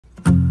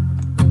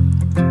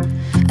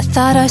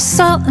Thought I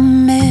saw a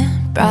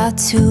man brought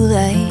to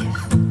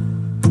life.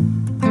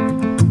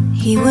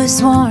 He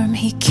was warm,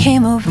 he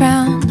came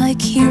around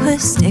like he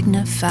was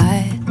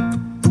dignified.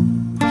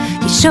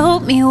 He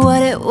showed me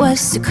what it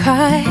was to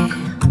cry.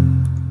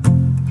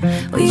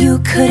 Well, you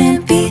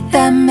couldn't be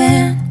that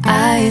man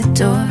I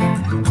adore.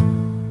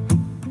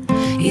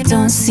 You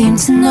don't seem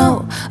to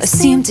know or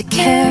seem to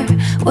care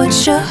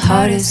what your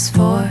heart is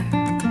for.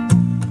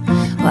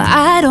 Well,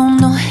 I don't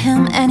know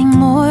him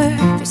anymore.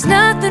 There's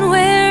nothing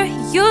where he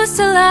used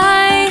to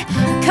lie.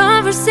 The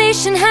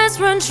conversation has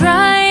run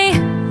dry.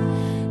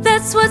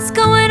 That's what's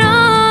going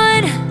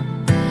on.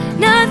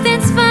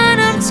 Nothing's fine,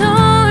 I'm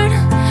torn.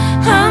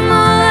 I'm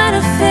all out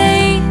of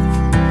faith.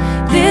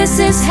 This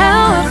is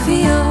how I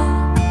feel.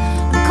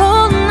 I'm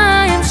cold and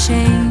I am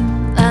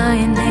shamed,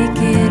 lying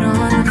naked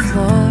on the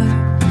floor.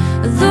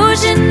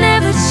 Illusion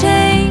never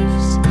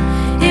changed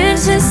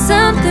into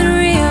something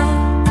real.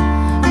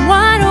 I'm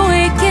wide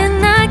awake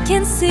and I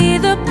can see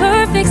the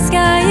perfect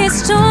sky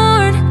is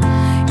torn.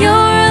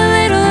 You're a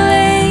little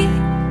late,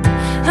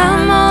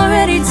 I'm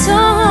already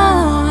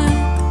torn.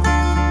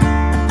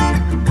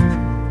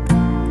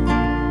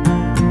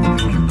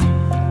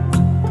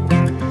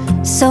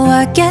 So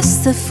I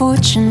guess the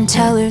fortune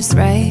teller's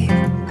right.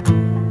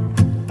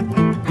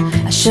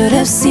 I should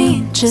have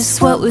seen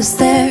just what was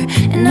there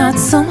and not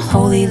some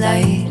holy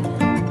light.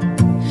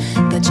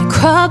 But you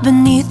crawled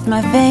beneath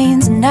my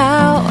veins and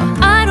now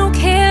I don't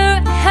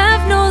care, I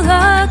have no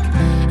luck.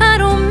 I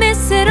don't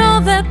miss it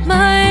all that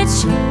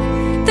much.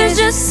 There's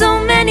just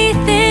so many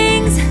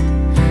things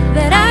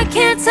that I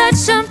can't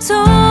touch, I'm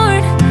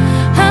torn.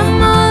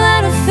 I'm all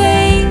out of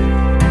faith.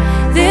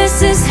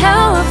 This is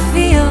how I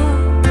feel.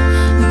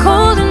 I'm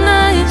cold and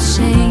I am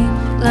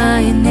shamed,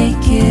 lying